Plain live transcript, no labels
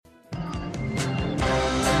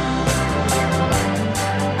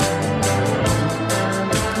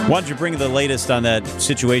Wanted to bring the latest on that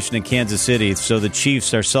situation in Kansas City. So the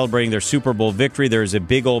Chiefs are celebrating their Super Bowl victory. There's a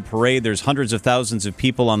big old parade. There's hundreds of thousands of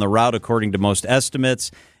people on the route, according to most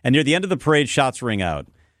estimates. And near the end of the parade, shots ring out.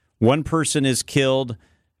 One person is killed.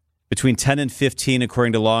 Between 10 and 15,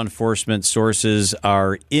 according to law enforcement sources,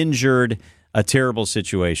 are injured. A terrible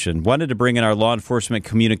situation. Wanted to bring in our law enforcement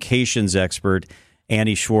communications expert,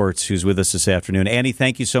 Annie Schwartz, who's with us this afternoon. Annie,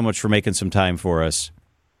 thank you so much for making some time for us.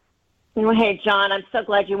 Well, hey, John, I'm so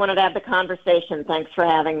glad you wanted to have the conversation. Thanks for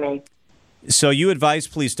having me. So you advise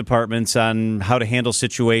police departments on how to handle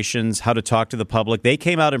situations, how to talk to the public. They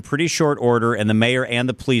came out in pretty short order, and the mayor and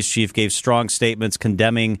the police chief gave strong statements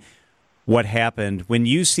condemning what happened. When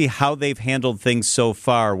you see how they've handled things so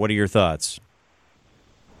far, what are your thoughts?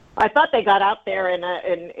 I thought they got out there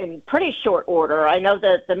in pretty short order. I know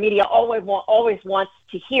that the media always wants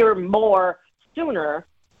to hear more sooner,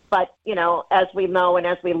 but you know, as we know and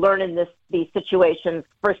as we learn in these situations,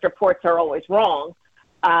 first reports are always wrong.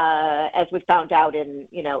 As we found out in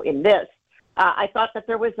this, I thought that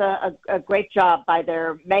there was a great job by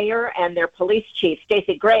their mayor and their police chief,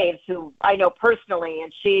 Stacey Graves, who I know personally,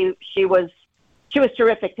 and she was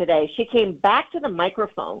terrific today. She came back to the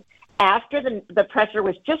microphone after the pressure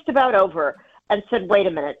was just about over and said, wait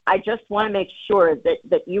a minute, I just want to make sure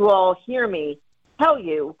that you all hear me tell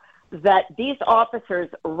you that these officers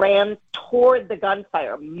ran toward the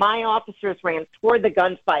gunfire. My officers ran toward the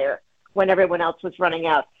gunfire when everyone else was running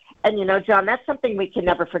out. And, you know, John, that's something we can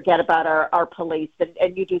never forget about our police.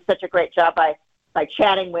 And you do such a great job by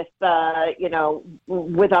chatting with,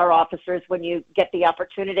 with our officers when you get the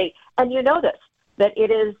opportunity. And you know this, that it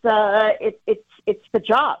is it's the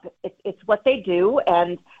job. It's what they do,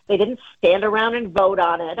 and they didn't stand around and vote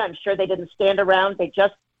on it. I'm sure they didn't stand around. They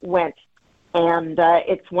just went. And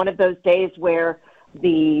it's one of those days where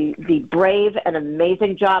the brave and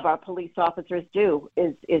amazing job our police officers do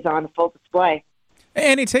is on full display.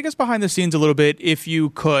 Annie, take us behind the scenes a little bit, if you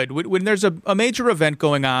could. When there's a major event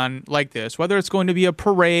going on like this, whether it's going to be a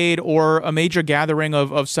parade or a major gathering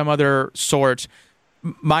of some other sort,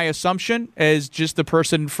 my assumption as just the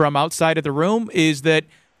person from outside of the room is that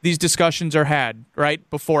these discussions are had, right,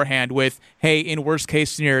 beforehand with, hey, in worst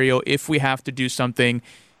case scenario, if we have to do something,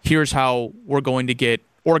 here's how we're going to get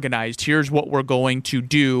organized. Here's what we're going to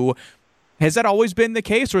do. Has that always been the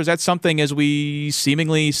case, or is that something, as we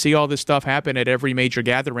seemingly see all this stuff happen at every major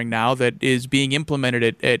gathering now, that is being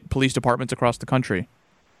implemented at police departments across the country?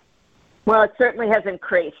 Well, it certainly has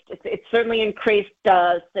increased. It's certainly increased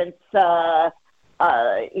since in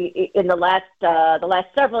the last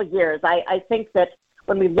several years. I think that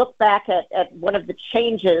when we look back at one of the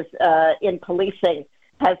changes in policing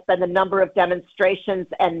has been the number of demonstrations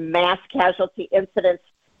and mass casualty incidents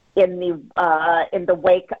in the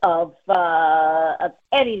wake of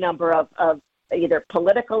any number of either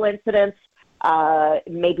political incidents,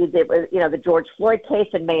 maybe the George Floyd case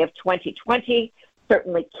in May of 2020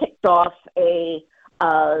 certainly kicked off a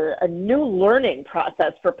new learning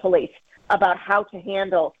process for police about how to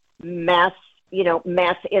handle mass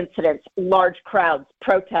incidents, large crowds,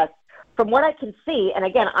 protests. From what I can see, and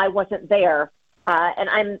again, I wasn't there, and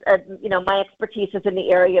I'm, my expertise is in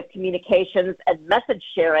the area of communications and message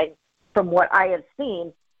sharing. From what I have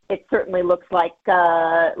seen, it certainly looks like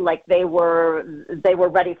they were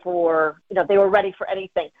ready for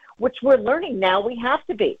anything, which we're learning now we have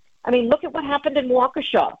to be. I mean, look at what happened in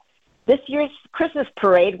Waukesha. This year's Christmas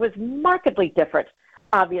parade was markedly different,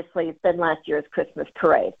 obviously, than last year's Christmas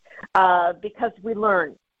parade, because we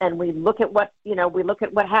learn and we look at what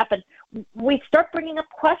happened. We start bringing up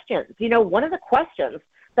questions. You know, one of the questions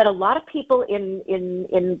that a lot of people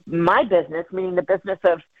in my business, meaning the business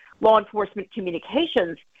of law enforcement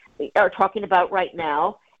communications, are talking about right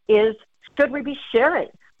now is, should we be sharing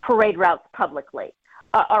parade routes publicly?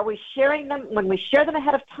 Are we sharing them? When we share them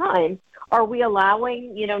ahead of time, are we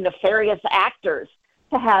allowing, nefarious actors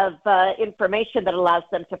to have information that allows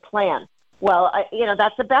them to plan? Well,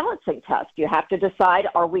 that's a balancing test. You have to decide,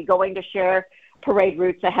 are we going to share parade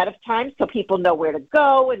routes ahead of time so people know where to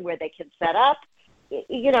go and where they can set up?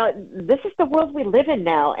 This is the world we live in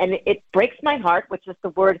now, and it breaks my heart, which is the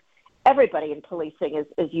word everybody in policing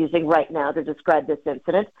is using right now to describe this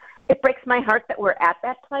incident. It breaks my heart that we're at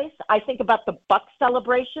that place. I think about the Bucs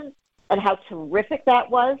celebration and how terrific that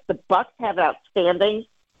was. The Bucs have an outstanding,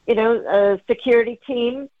 security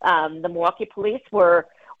team. The Milwaukee police were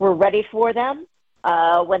ready for them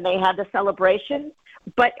when they had the celebration.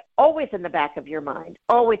 But always in the back of your mind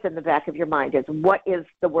is, what is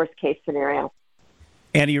the worst case scenario?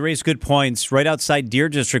 Annie, you raised good points. Right outside Deer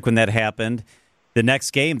District when that happened, The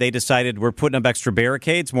next game, they decided we're putting up extra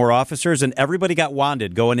barricades, more officers, and everybody got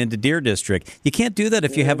wanded going into Deer District. You can't do that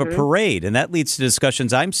if you have a parade, and that leads to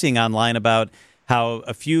discussions I'm seeing online about how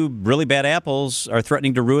a few really bad apples are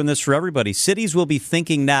threatening to ruin this for everybody. Cities will be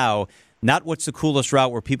thinking now, not what's the coolest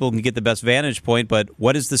route where people can get the best vantage point, but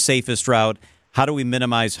what is the safest route? How do we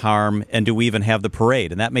minimize harm, and do we even have the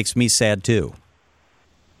parade? And that makes me sad, too.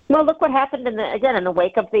 Well, look what happened in the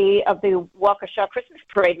wake of the Waukesha Christmas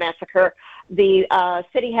Parade massacre. The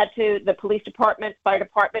city the police department, fire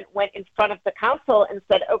department went in front of the council and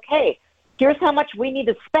said, okay, here's how much we need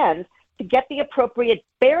to spend to get the appropriate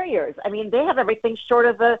barriers. I mean, they have everything short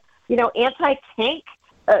of anti-tank,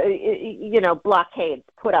 blockades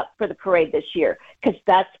put up for the parade this year, because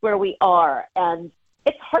that's where we are. And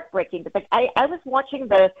it's heartbreaking to think. I was watching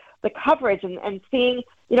the coverage and seeing,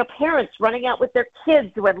 parents running out with their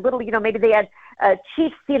kids who had little, maybe they had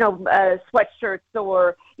Chiefs, sweatshirts,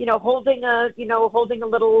 or, holding a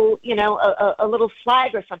little, a little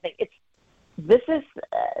flag or something. This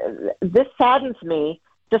saddens me,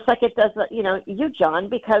 just like it does, you, John,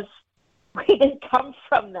 because we didn't come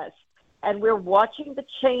from this. And we're watching the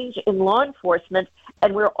change in law enforcement,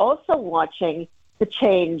 and we're also watching the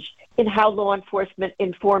change in how law enforcement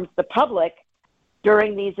informs the public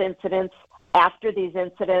during these incidents, after these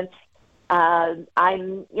incidents. I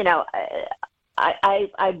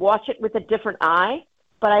watch it with a different eye,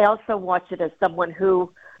 but I also watch it as someone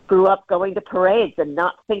who grew up going to parades and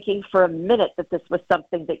not thinking for a minute that this was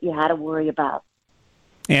something that you had to worry about.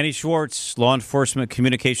 Annie Schwartz, Law Enforcement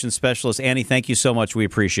Communications Specialist. Annie, thank you so much. We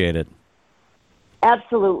appreciate it.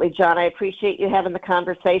 Absolutely, John. I appreciate you having the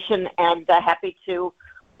conversation, and happy to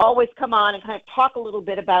always come on and kind of talk a little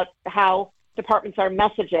bit about how departments are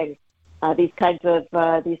messaging these kinds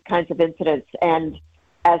of incidents. And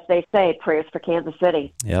as they say, prayers for Kansas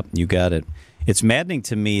City. Yep, you got it. It's maddening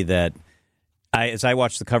to me that as I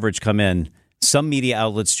watch the coverage come in, some media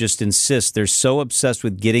outlets just insist they're so obsessed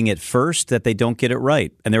with getting it first that they don't get it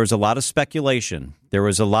right. And there was a lot of speculation. There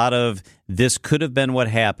was a lot of this could have been what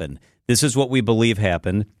happened. This is what we believe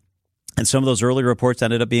happened. And some of those early reports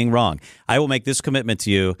ended up being wrong. I will make this commitment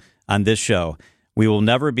to you on this show. We will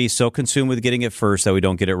never be so consumed with getting it first that we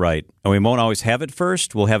don't get it right. And we won't always have it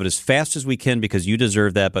first. We'll have it as fast as we can because you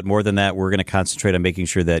deserve that. But more than that, we're going to concentrate on making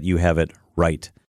sure that you have it right.